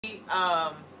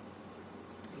Yeah,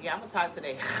 I'm gonna talk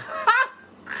today.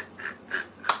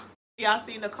 Y'all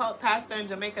seen the cult pastor in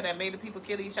Jamaica that made the people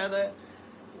kill each other?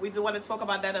 We do want to talk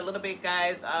about that a little bit,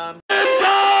 guys.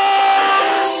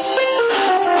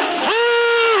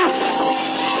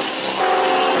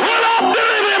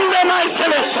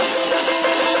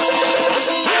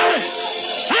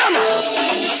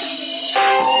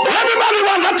 Everybody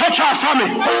want to touch us on me.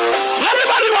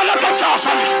 Everybody want to touch us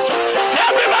on me.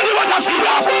 Everybody want to see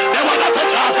us. They want to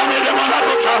touch us on me. They want to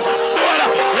touch us.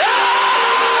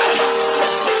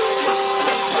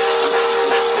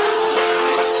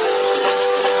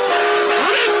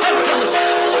 Listen to me.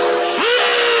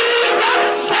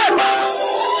 Jesus said.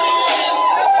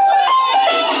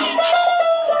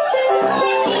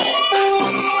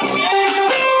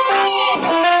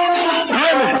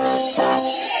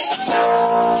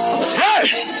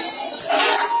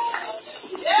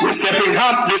 We're stepping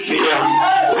up this year.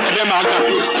 Them are the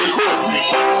people.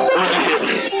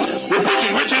 We're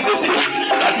putting riches this year.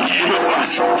 That's the evil one.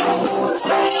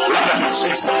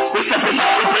 We're stepping up.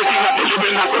 We're praising up. We're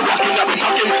living up. We're walking up. We're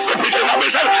talking. We're preaching up. We're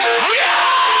saying, oh yeah!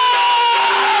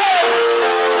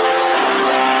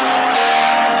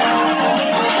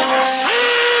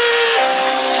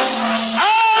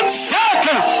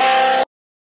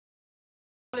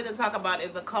 What I wanted to talk about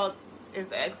is the cult is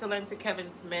excellent to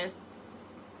Kevin Smith,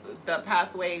 the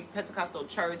Pathway Pentecostal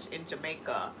Church in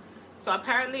Jamaica. So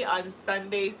apparently on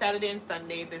Saturday and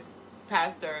Sunday, this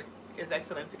pastor is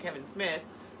excellent to Kevin Smith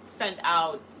sent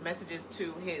out messages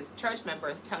to his church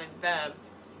members telling them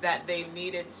that they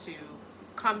needed to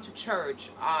come to church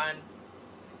on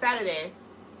Saturday,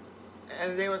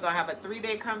 and they were going to have a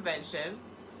 3-day convention.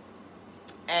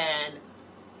 And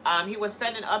he was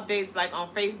sending updates like on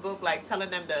Facebook, like sending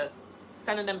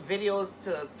them videos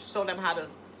to show them how to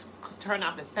turn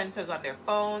off the sensors on their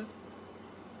phones.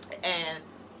 And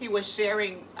he was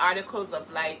sharing articles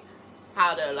of like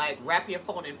how to like wrap your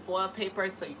phone in foil paper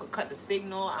so you could cut the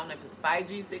signal. I don't know if it's a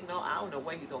 5G signal. I don't know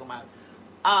what he's talking about.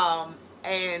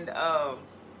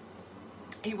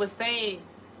 He was saying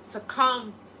to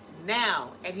come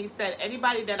now. And he said,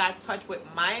 anybody that I touch with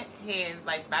my hands,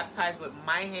 like baptized with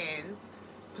my hands,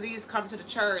 please come to the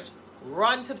church.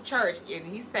 Run to the church. And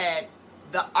he said,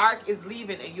 the ark is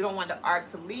leaving and you don't want the ark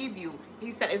to leave you.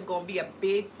 He said it's going to be a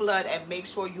big flood and make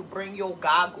sure you bring your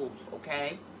goggles,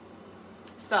 okay?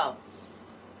 So,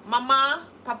 mama,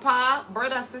 papa,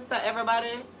 brother, sister,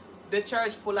 everybody, the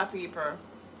church full of people.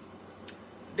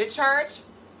 The church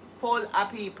full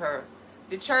of people.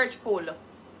 The church full.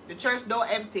 The church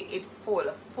don't empty, it full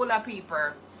of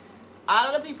people. All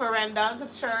of the people ran down to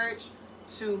the church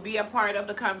to be a part of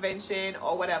the convention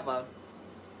or whatever.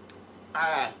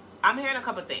 Alright, I'm hearing a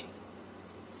couple things.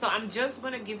 So I'm just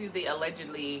going to give you the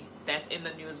allegedly that's in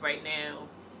the news right now.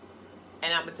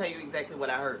 And I'm going to tell you exactly what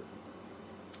I heard.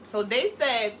 So they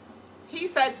said, he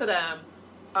said to them,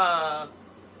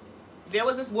 there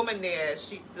was this woman there.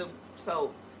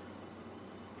 So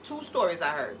 2 stories I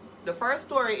heard. The first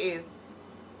story is,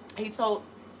 he told,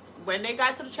 when they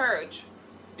got to the church,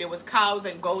 there was cows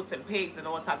and goats and pigs and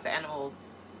all types of animals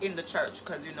in the church.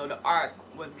 Because, you know, the ark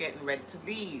was getting ready to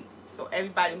leave. So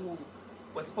everybody who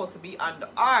was supposed to be on the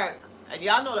ark, and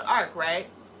y'all know the ark, right?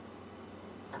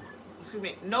 Excuse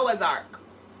me, Noah's ark.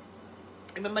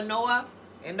 Remember Noah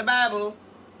in the Bible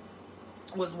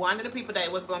was one of the people that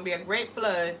it was going to be a great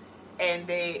flood, and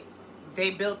they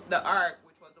built the ark,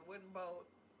 which was a wooden boat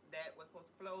that was supposed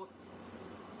to float.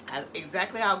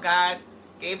 Exactly how God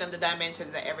gave them the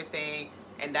dimensions and everything,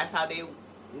 and that's how they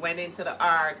went into the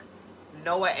ark.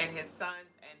 Noah and his sons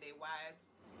and their wives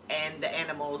and the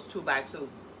animals 2 by 2.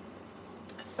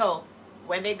 So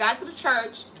when they got to the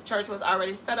church was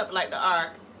already set up like the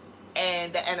ark,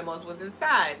 and the animals was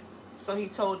inside. So he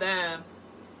told them,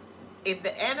 if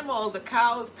the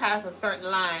cows pass a certain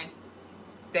line,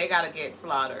 they gotta get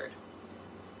slaughtered.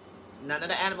 None of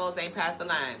the animals ain't passed the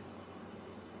line.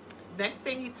 Next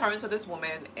thing, he turned to this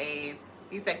woman and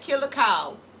he said, kill the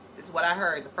cow. This is what I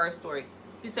heard, the first story.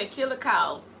 He said, kill the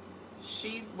cow.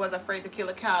 She was afraid to kill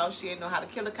a cow. She didn't know how to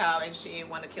kill a cow, and she didn't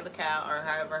want to kill a cow, or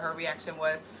however her reaction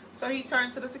was. So he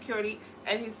turned to the security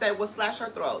and he said, well, slash her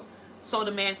throat. So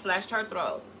the man slashed her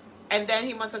throat. And then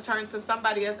he must have turned to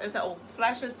somebody else and said, oh,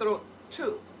 slash his throat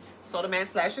too. So the man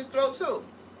slashed his throat too.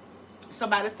 So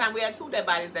by this time we had 2 dead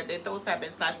bodies that their throats had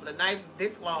been slashed with a knife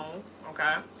this long,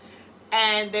 okay?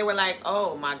 And they were like,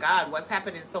 oh my God, what's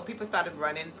happening? So people started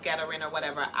running, scattering or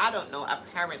whatever. I don't know,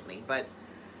 apparently. But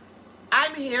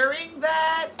I'm hearing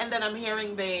that, and then I'm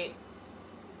hearing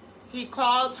he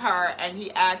called her and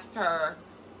he asked her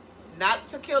not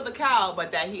to kill the cow,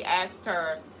 but that he asked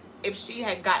her if she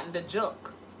had gotten the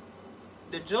juke.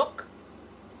 The joke?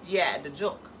 Yeah, the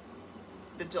joke.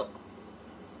 The joke.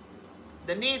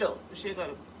 The needle. She got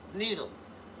a needle.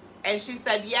 And she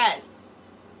said yes.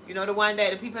 You know, the one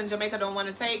that the people in Jamaica don't want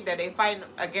to take, that they fighting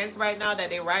against right now, that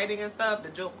they rioting and stuff, the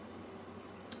joke.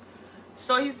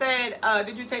 So he said,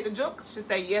 did you take the joke? She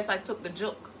said, yes, I took the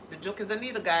joke. The joke is the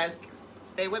needle, guys.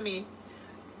 Stay with me.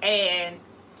 And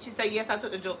she said, yes, I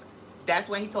took the joke. That's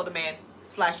when he told the man,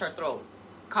 slash her throat.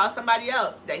 Call somebody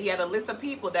else, that he had a list of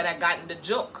people that had gotten the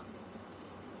joke.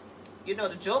 You know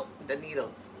the joke? The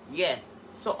needle. Yeah.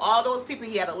 So all those people,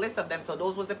 he had a list of them. So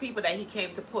those was the people that he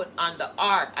came to put on the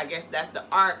ark. I guess that's the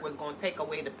ark was going to take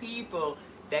away the people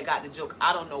that got the joke.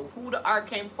 I don't know who the ark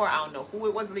came for. I don't know who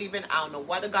it was leaving. I don't know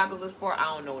what the goggles was for.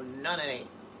 I don't know none of that.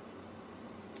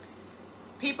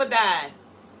 People died.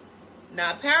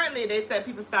 Now, apparently, they said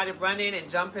people started running and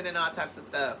jumping and all types of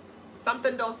stuff.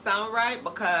 Something don't sound right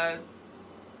because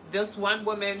this one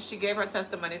woman, she gave her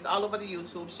testimony. It's all over the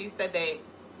YouTube. She said that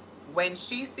when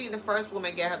she seen the first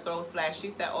woman get her throat slashed, she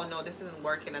said, oh, no, this isn't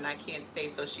working and I can't stay.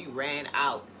 So she ran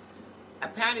out.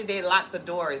 Apparently, they locked the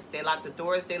doors. They locked the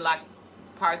doors. They locked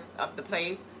parts of the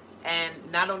place. And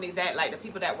not only that, like the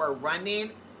people that were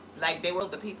running, like they were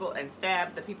the people and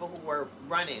stabbed the people who were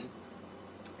running.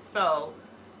 So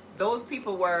those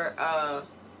people were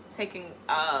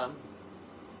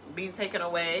being taken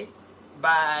away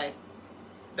by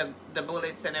the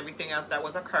bullets and everything else that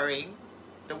was occurring.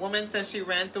 The woman said she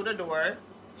ran through the door.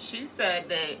 She said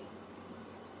that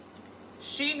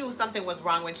she knew something was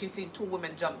wrong when she seen two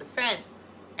women jump the fence.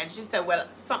 And she said, well,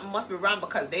 something must be wrong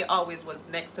because they always was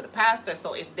next to the pastor.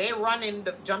 So if they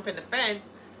jumping the fence,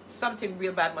 something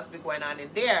real bad must be going on in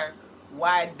there.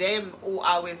 Why them who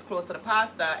always close to the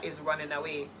pastor is running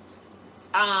away.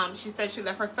 She said she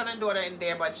left her son and daughter in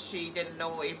there, but she didn't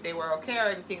know if they were okay or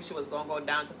anything. She was going to go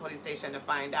down to the police station to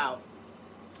find out.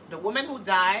 The woman who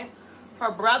died,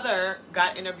 her brother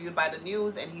got interviewed by the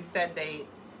news, and he said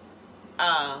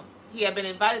he had been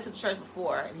invited to the church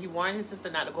before, and he warned his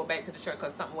sister not to go back to the church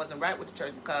because something wasn't right with the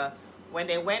church, because when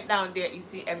they went down there, you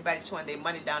see everybody throwing their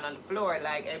money down on the floor,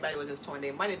 like everybody was just throwing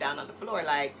their money down on the floor,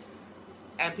 like,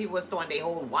 and people was throwing their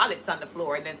whole wallets on the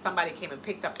floor, and then somebody came and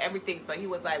picked up everything. So he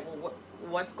was like, well,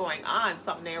 what's going on?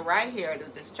 Something ain't right here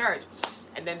at this church.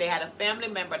 And then they had a family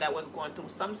member that was going through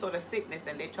some sort of sickness,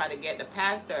 and they tried to get the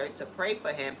pastor to pray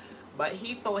for him, but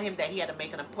he told him that he had to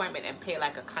make an appointment and pay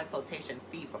like a consultation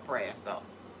fee for prayer. So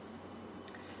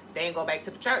they didn't go back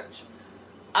to the church.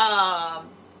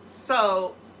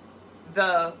 So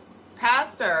the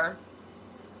pastor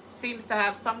seems to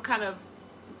have some kind of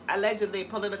allegedly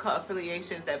political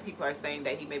affiliations, that people are saying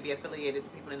that he may be affiliated to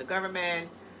people in the government,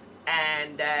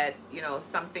 and that, you know,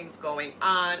 something's going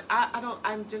on.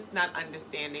 I'm just not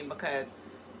understanding, because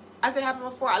as it happened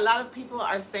before, a lot of people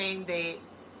are saying they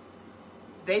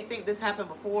think this happened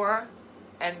before,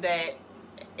 and that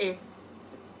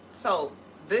so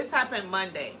this happened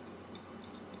Monday,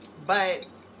 but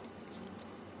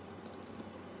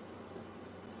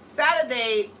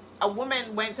Saturday a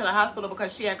woman went to the hospital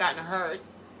because she had gotten hurt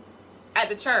at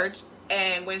the church,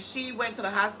 and when she went to the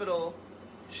hospital,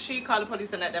 she called the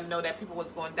police and let them know that people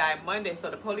was going to die Monday. So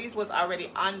the police was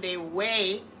already on their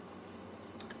way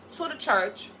to the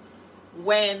church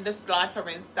when the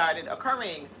slaughtering started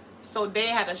occurring. So they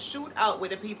had a shootout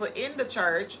with the people in the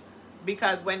church,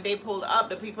 because when they pulled up,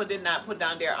 the people did not put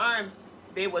down their arms.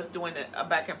 They was doing a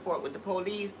back and forth with the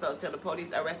police, so till the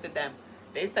police arrested them.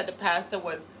 They said the pastor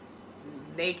was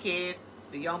naked.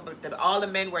 All the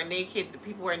men were naked. The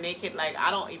people were naked. Like,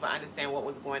 I don't even understand what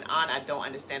was going on. I don't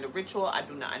understand the ritual. I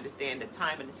do not understand the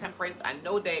time and the temperance. I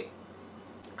know that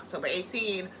October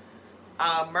 18,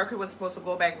 Mercury was supposed to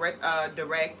go back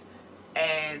direct,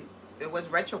 and it was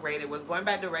retrograde. It was going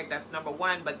back direct. That's number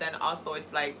one. But then also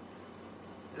it's like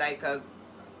a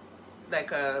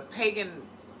pagan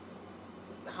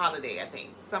holiday. I think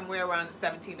somewhere around the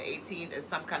 17th to 18th is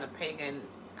some kind of pagan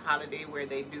holiday where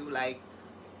they do like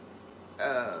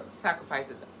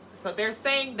sacrifices. So they're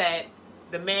saying that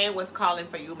the man was calling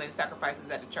for human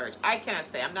sacrifices at the church. I can't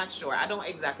say. I'm not sure. I don't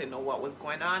exactly know what was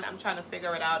going on. I'm trying to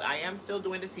figure it out. I am still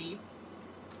doing the tea.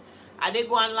 I did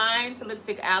go online to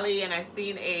Lipstick Alley, and I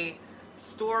seen a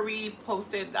story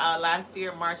posted last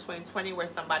year, March 2020, where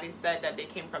somebody said that they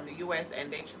came from the U.S.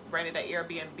 and they rented an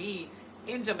Airbnb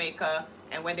in Jamaica,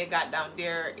 and when they got down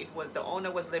there, it was the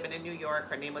owner was living in New York.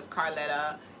 Her name was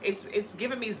Carletta. It's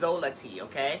giving me Zola tea,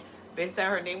 okay? They said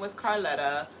her name was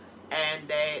Carletta, and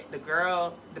that the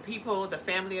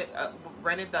family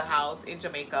rented the house in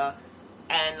Jamaica,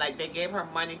 and like they gave her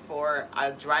money for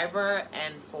a driver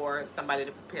and for somebody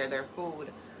to prepare their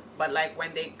food. But like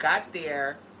when they got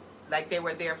there, Like they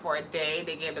were there for a day.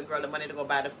 They gave the girl the money to go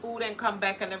buy the food and come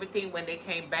back and everything. When they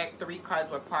came back, 3 cars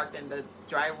were parked in the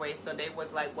driveway. So they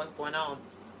was like, what's going on?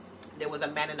 There was a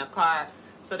man in a car.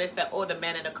 So they said, oh, the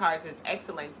man in the car is His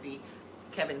Excellency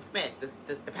Kevin Smith,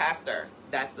 the pastor.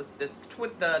 That's the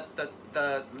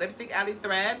Lipstick Alley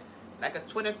thread, like a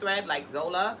Twitter thread, like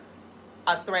Zola,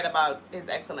 a thread about His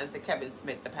Excellency Kevin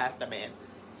Smith, the pastor man.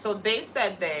 So they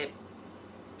said that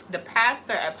the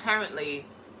pastor apparently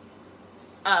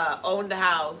owned the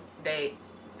house. They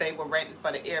were renting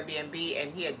for the Airbnb,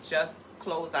 and he had just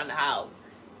closed on the house,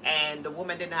 and the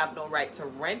woman didn't have no right to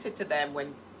rent it to them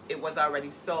when it was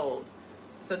already sold.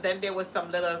 So then there was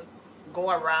some little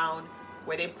go around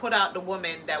where they put out the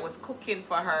woman that was cooking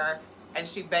for her, and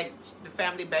the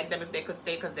family begged them if they could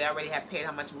stay because they already had paid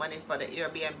how much money for the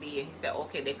Airbnb, and he said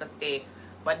okay, they could stay.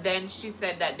 But then she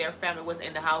said that their family was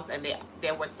in the house, and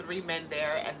there were 3 men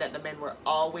there, and that the men were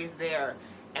always there.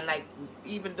 And like,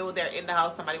 even though they're in the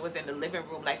house, somebody was in the living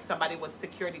room, like somebody was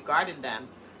security guarding them.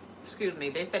 Excuse me.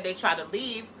 They said they tried to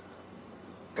leave.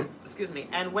 Excuse me.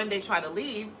 And when they tried to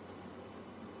leave,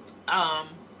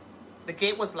 the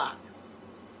gate was locked.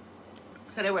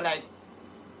 So they were like,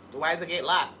 why is the gate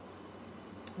locked?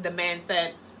 The man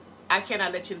said, I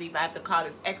cannot let you leave. I have to call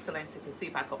His Excellency to see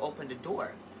if I could open the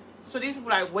door. So these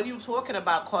people are like, what are you talking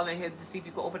about, calling him to see if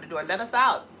you could open the door? Let us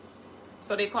out.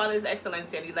 So they called His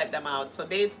Excellency, and he let them out. So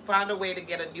they found a way to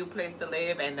get a new place to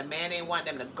live, and the man didn't want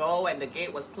them to go, and the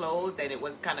gate was closed, and it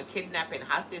was kind of kidnapping,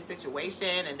 hostage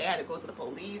situation, and they had to go to the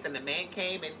police, and the man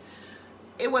came, and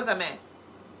it was a mess.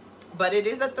 But it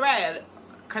is a thread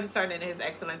concerning His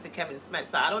Excellency Kevin Smith.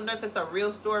 So I don't know if it's a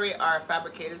real story or a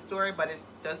fabricated story, but it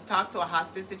does talk to a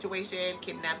hostage situation,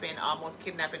 kidnapping, almost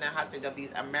kidnapping and hostage of these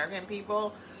American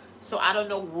people. So I don't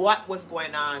know what was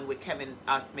going on with Kevin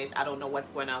Smith. I don't know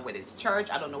what's going on with his church.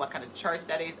 I don't know what kind of church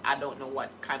that is. I don't know what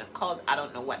kind of cult. I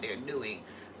don't know what they're doing.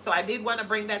 So I did want to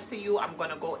bring that to you. I'm going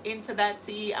to go into that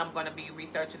tea. I'm going to be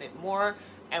researching it more.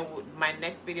 And my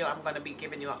next video, I'm going to be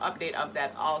giving you an update of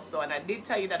that also. And I did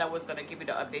tell you that I was going to give you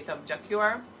the update of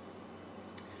Jacure.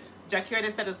 Jacure,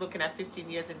 they said, is looking at 15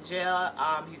 years in jail.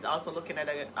 He's also looking at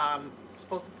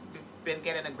supposed to been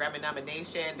getting a Grammy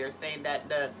nomination. They're saying that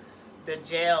the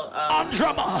jail. On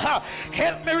drummer,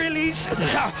 help me release.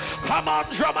 Come on,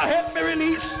 drummer, help me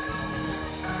release.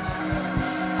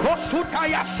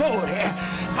 Kosutaya sore.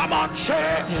 Come on,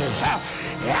 church.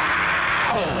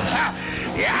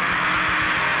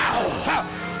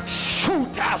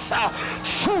 Shoot us,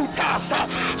 shoot us,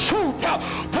 shoot us.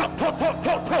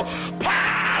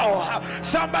 Pow!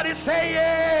 Somebody say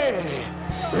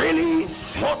yeah.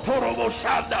 Release.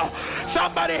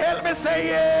 Somebody help me say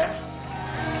yeah.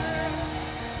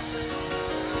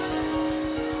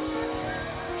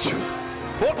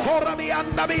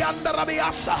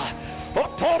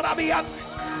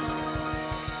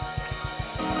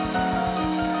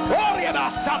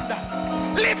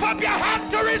 Lift up your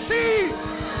hand to receive.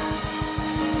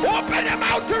 Open your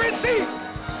mouth to receive.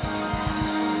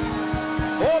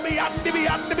 Obi and the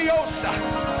biosa.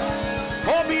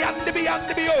 Obi and the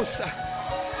biosa.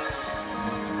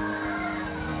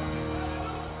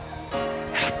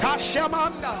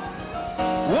 Tashamanda.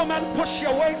 Woman, push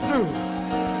your way through.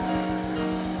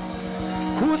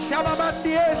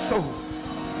 Kushamabandieso.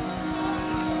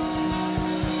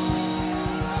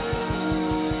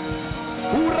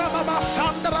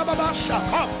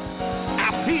 Come.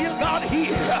 I feel God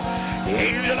here. The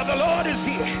angel of the Lord is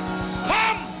here.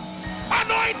 Come.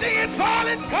 Anointing is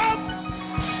falling. Come.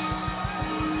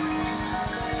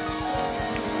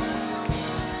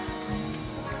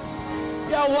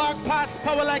 You walk past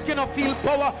power like you don't feel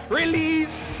power.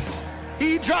 Release.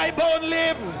 He dry bone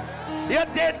live. You're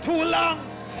dead too long.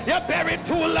 You're buried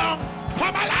too long.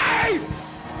 Come alive.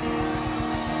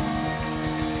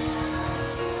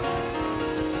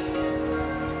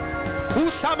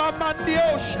 Usama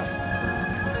Mandiosha.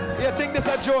 You think this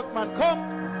is a joke, man? Come.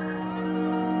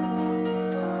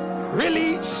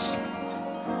 Release.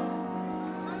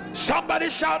 Somebody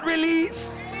shout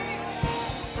release.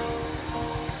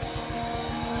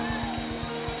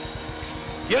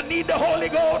 You need the Holy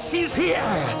Ghost, He's here.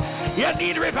 You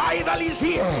need revival, He's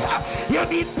here. You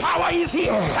need power, He's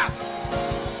here.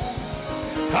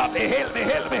 Help me, help me,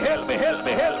 help me, help me, help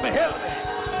me, help me, help me.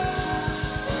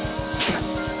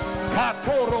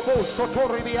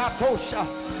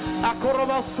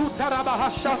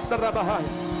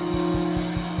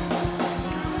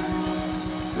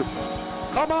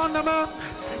 Come on, man.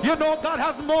 You know God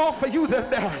has more for you than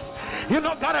that. You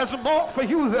know God has more for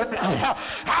you than that.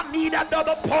 I need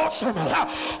another portion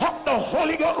of the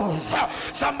Holy Ghost.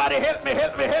 Somebody help me,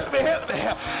 help me, help me, help me.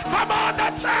 Come on,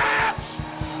 the church.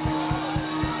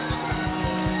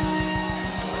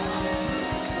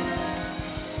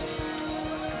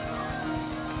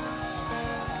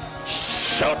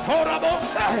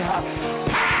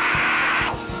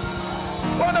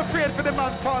 One afraid for the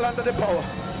man fall under the power.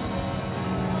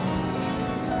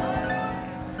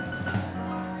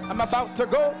 I'm about to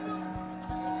go.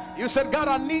 You said, God,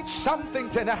 I need something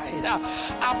tonight.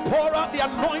 I pour out the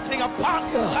anointing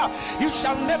upon you. You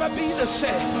shall never be the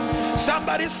same.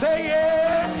 Somebody say,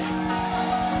 yeah.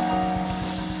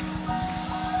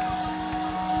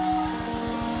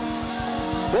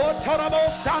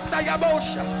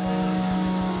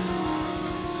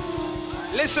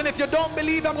 Listen, if you don't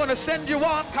believe, I'm going to send you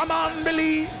on. Come on,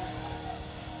 believe.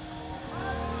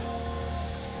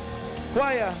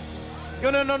 Choir,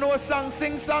 you don't know a song,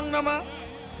 sing song, nama.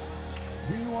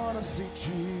 We want to see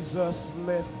Jesus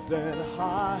lifted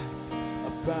high,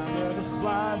 a banner that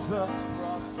flies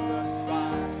across the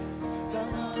sky.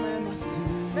 Then I see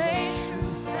the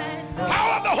truth and the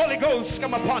power of the Holy Ghost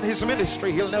come upon his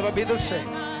ministry. He'll never be the same.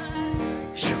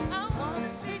 I want to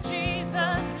see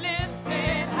Jesus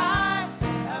lifted high,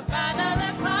 a banner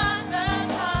that flies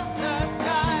across the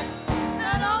sky.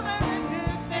 Not over to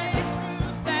make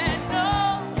truth and know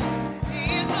he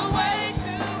is the way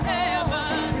to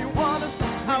heaven. We want to see,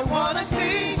 I want to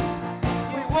see,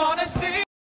 we want to see.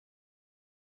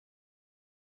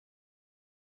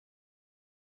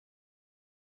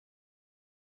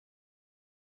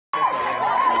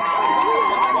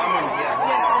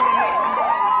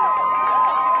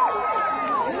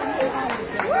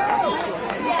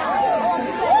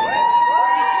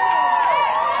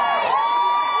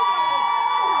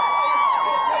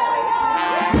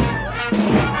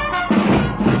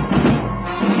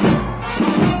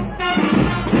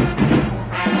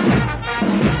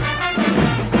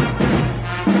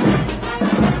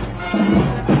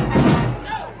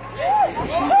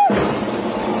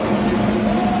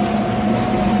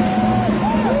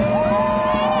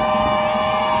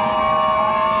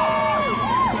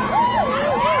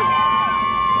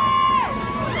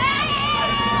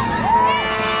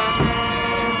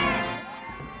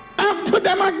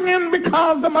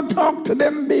 Because I'm going to talk to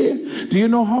them there. Do you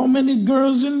know how many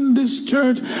girls in this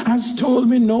church has told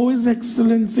me, no, His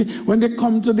Excellency, when they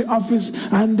come to the office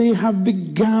and they have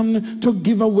begun to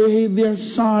give away their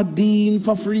sardine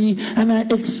for free, and I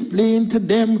explained to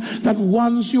them that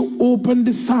once you open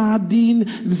the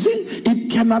sardine, see, it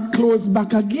cannot close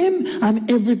back again, and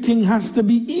everything has to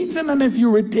be eaten, and if you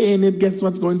retain it, guess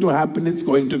what's going to happen? It's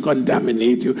going to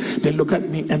contaminate you. They look at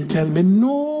me and tell me,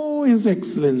 no, His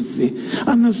Excellency.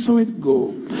 And so it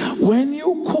go. When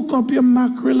you cook up your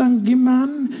mackerel and give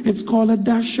man, it's called a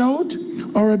dash out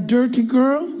or a dirty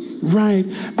girl, right?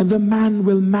 And the man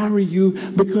will marry you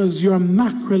because your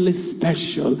mackerel is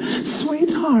special.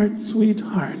 Sweetheart,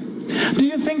 sweetheart, do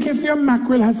you think if your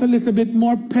mackerel has a little bit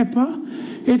more pepper,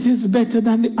 it is better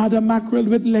than the other mackerel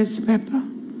with less pepper?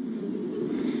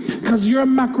 Because your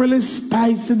mackerel is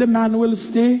spicy, the man will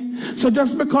stay. So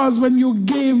just because when you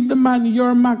gave the man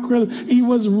your mackerel, he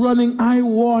was running high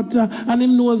water and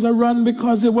him knows a run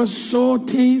because it was so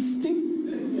tasty.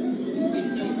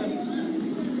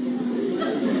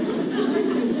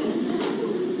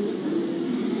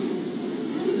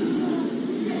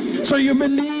 So you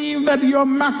believe that your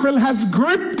mackerel has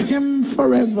gripped him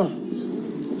forever.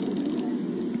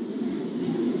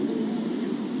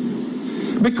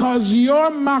 Because your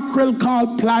mackerel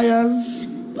called pliers,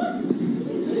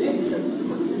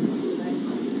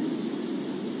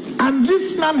 and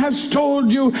this man has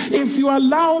told you, if you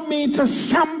allow me to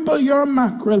sample your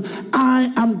mackerel,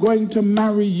 I am going to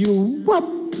marry you.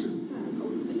 What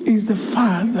is the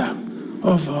father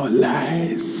of all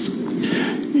lies?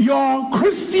 Your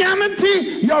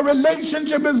Christianity, your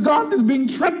relationship with God is being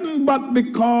threatened, but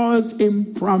because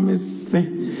him promise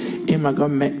him a gonna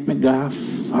make me go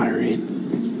foreign.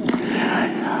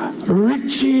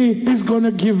 Richie is going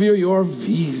to give you your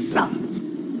visa.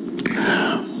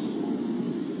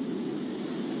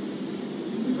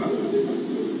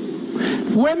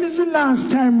 When is the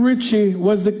last time Richie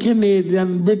was the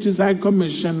Canadian British High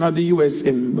Commission or the U.S.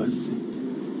 Embassy?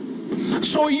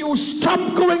 So you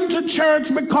stop going to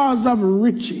church because of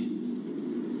Richie.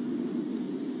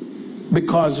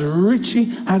 Because Richie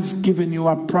has given you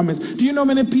a promise. Do you know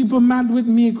many people mad with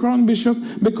me, Crown Bishop,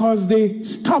 because they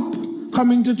stop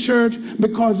coming to church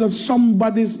because of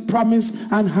somebody's promise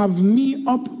and have me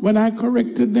up when I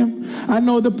corrected them? I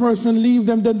know the person leave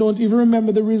them, they don't even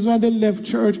remember the reason why they left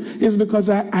church is because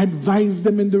I advised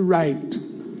them in the right.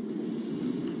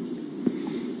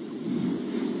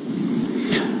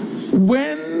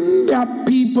 When there are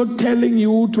people telling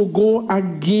you to go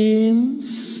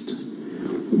against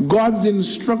God's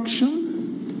instruction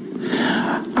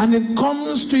and it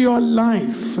comes to your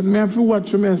life, and me have to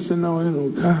watch me say now, you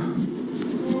know.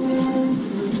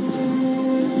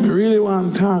 I really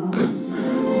want to talk.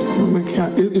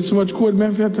 It's much code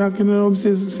man for talking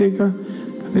upstairs.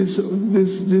 This.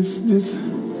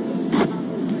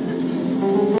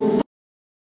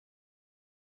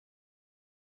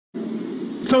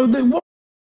 So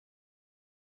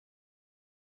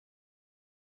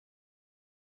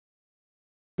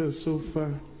so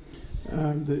far,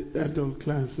 the adult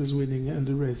class is winning, and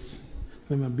the rest,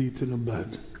 them are beating the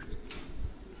bad.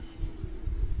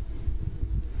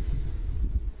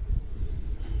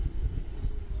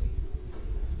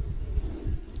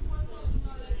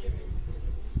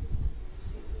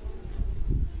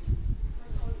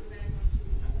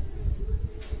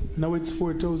 Now it's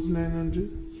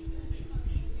 4,900.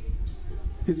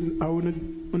 I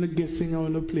want to guessing I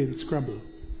want to play Scrabble.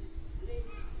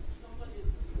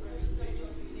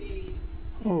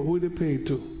 Oh, who they pay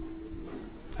to?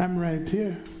 I'm right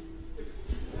here.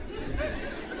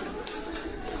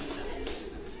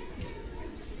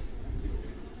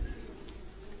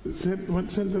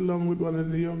 Sent along with one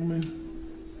of the young men.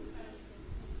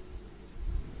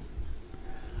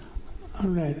 All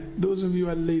right, those of you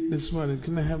who are late this morning,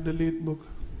 can I have the late book?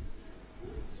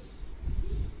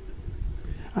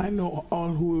 I know all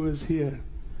who was here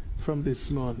from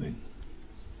this morning.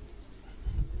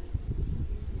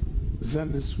 Is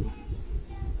that this one?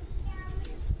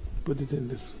 Put it in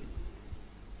this one.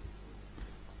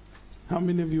 How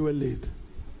many of you were late?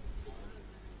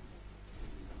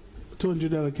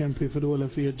 $200 can pay for the whole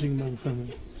of your Jingbang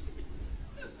family.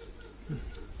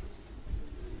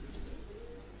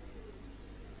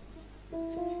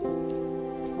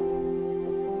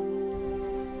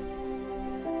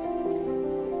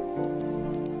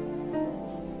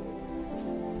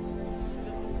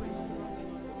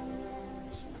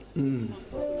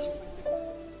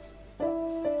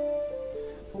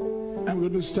 I'm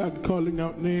going to start calling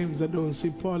out names. I don't see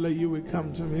Paula, you will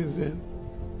come to me then.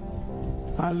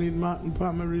 Arlene Martin,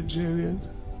 Palmer Ridge Elliott,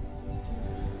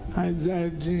 Isaiah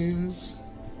James,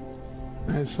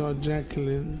 I saw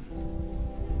Jacqueline.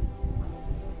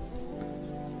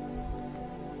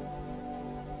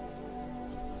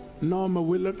 Norma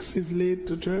Willocks is late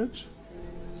to church.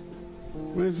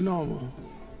 Where's Norma?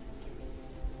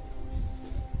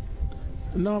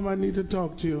 Norma, I need to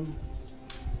talk to you.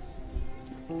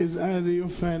 Is either you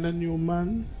find a new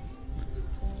man?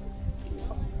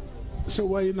 So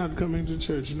why are you not coming to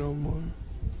church no more?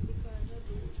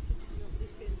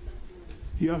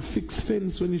 You have fixed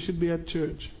fence when you should be at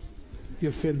church.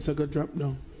 Your fence are gonna drop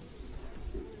down.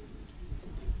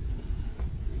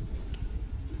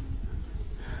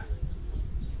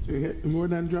 You get more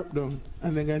than drop down.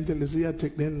 And then I'm telling you,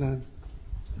 take that land.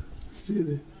 See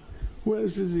there. Who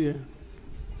else is here?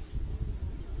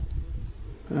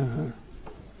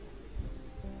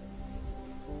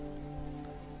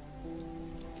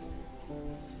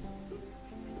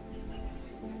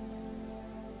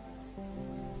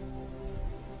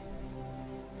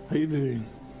 How you doing?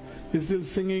 You still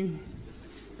singing?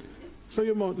 So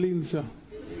your mouth lean, sir.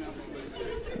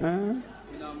 Huh?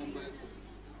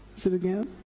 Say it again.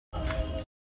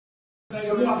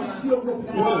 Rapture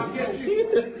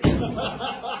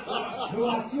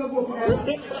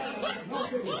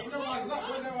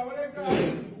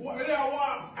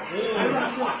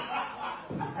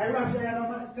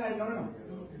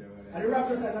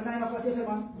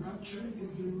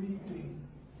is the reaping.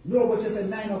 No, but you said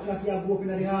 9 o'clock you have open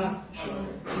at the heart. Rapture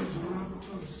is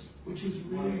raptus, which is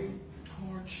rape,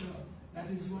 torture.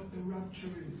 That is what the rapture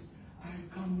is. I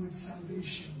come with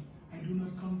salvation. I do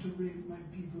not come to rape my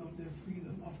people of their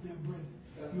freedom, of their breath.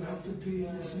 You have to pay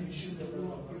in this nation to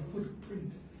walk your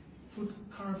footprint,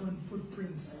 carbon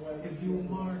footprints. If you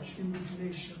march in this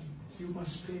nation, you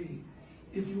must pay.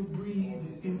 If you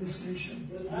breathe in this nation,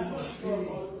 you must pay.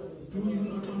 Do you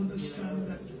not understand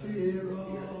that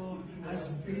Pharaoh has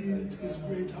built his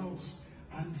great house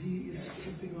and he is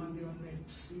stepping on your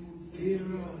necks?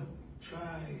 Pharaoh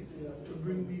tried to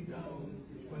bring me down,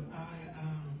 but I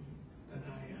am that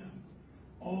I am.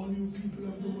 All you people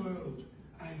of the world,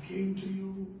 I came to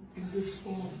you in this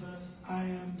form. I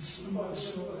am Samuel,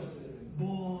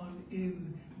 born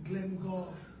in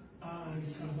Glengorf,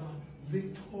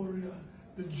 Victoria,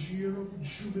 the year of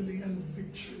jubilee and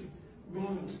victory.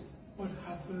 What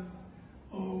happened?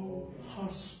 Oh,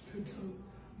 hospital,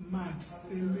 mat.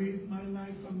 They made my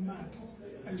life a mat.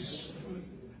 I suffered,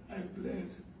 I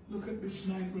bled. Look at this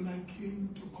night when I came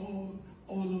to call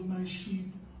all of my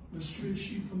sheep, the stray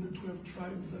sheep from the 12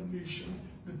 tribes and nation.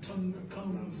 The thunder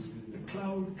comes, the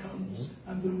cloud comes,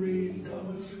 and the rain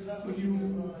comes. But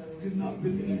you did not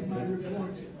believe my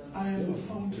report. I am the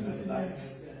fountain of life.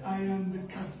 I am the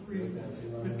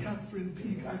Catherine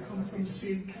Peak. I come from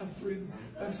St. Catherine.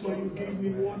 That's why you gave me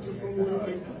water from where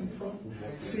I come from.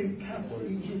 St.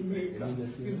 Catherine, Jamaica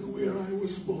is where I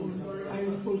was born. I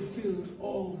have fulfilled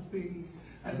all things.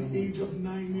 At the age of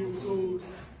 9 years old,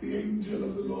 the angel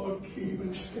of the Lord came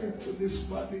and spoke to this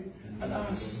body and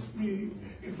asked me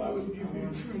if I would give the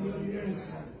eternal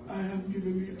yes. I have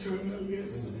given the eternal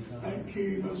yes. I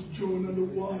came as Jonah the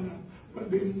Warner. But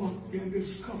they mocked me and they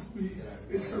scoffed me.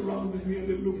 They surrounded me and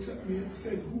they looked at me and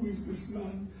said, who is this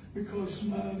man? Because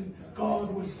man,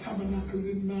 God was tabernacled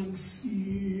in man,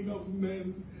 seed of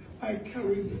men. I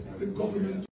carried the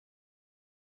government.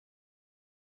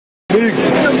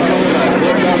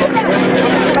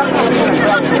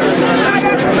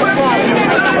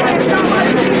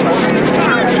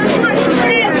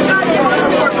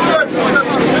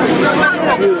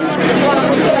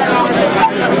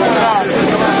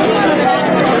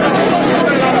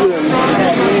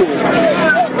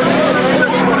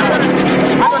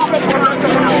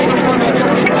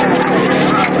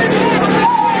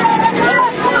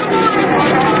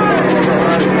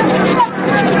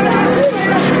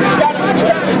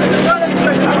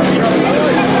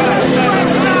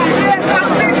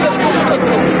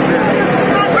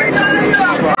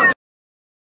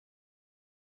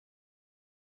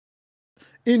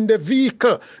 In the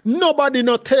vehicle, nobody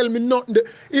not tell me nothing.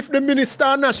 If the Minister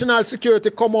of National Security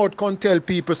come out and tell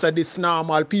people say this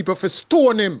normal, people for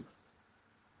stone him.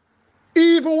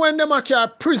 Even when them a carry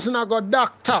prisoner go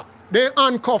doctor, they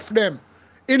handcuff them.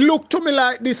 It looked to me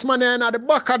like this man at the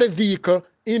back of the vehicle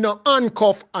in a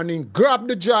handcuff and he grab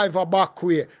the driver back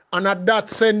way and at that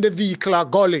send the vehicle a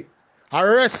gully. I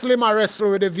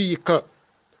wrestle with the vehicle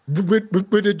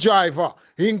with the driver.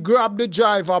 He grab the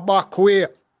driver back way.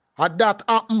 At that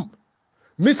happened.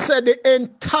 Me said the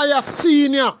entire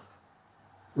senior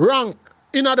rank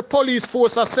in the police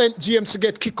force of St. James to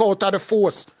get kicked out of the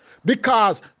force.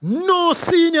 Because no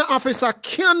senior officer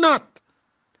cannot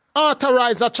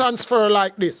authorize a transfer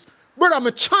like this. But I'm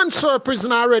a transfer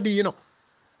prisoner already, you know.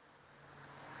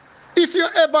 If you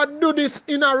ever do this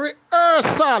in a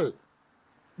rehearsal,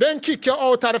 then kick you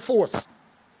out of the force.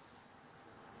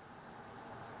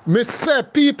 Me say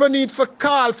people need to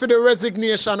call for the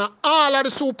resignation of all of the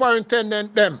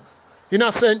superintendent them in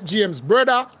a St. James.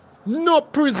 Brother, no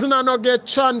prisoner no get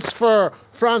transfer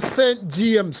from St.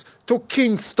 James to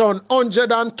Kingston,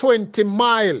 120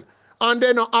 mile, and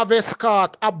they no have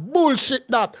escort. A bullshit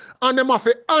that. And them have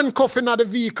a handcuff in the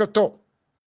vehicle too.